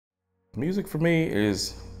Music for me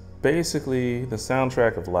is basically the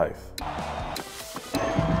soundtrack of life.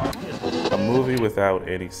 A movie without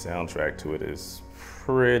any soundtrack to it is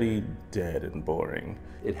pretty dead and boring.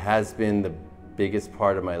 It has been the biggest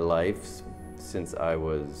part of my life since I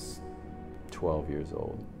was 12 years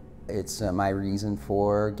old. It's my reason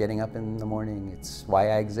for getting up in the morning. It's why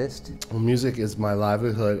I exist. Well, music is my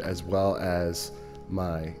livelihood as well as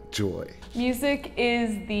my joy. Music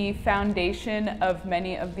is the foundation of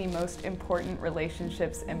many of the most important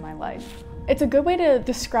relationships in my life. It's a good way to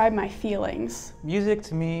describe my feelings. Music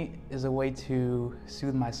to me is a way to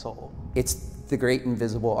soothe my soul. It's the great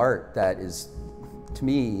invisible art that is, to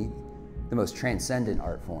me, the most transcendent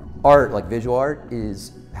art form. Art, like visual art,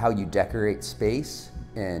 is how you decorate space,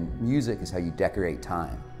 and music is how you decorate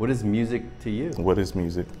time. What is music to you? What is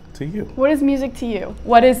music to you? What is music to you?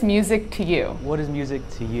 What is music to you? What is music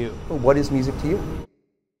to you? What is music to you?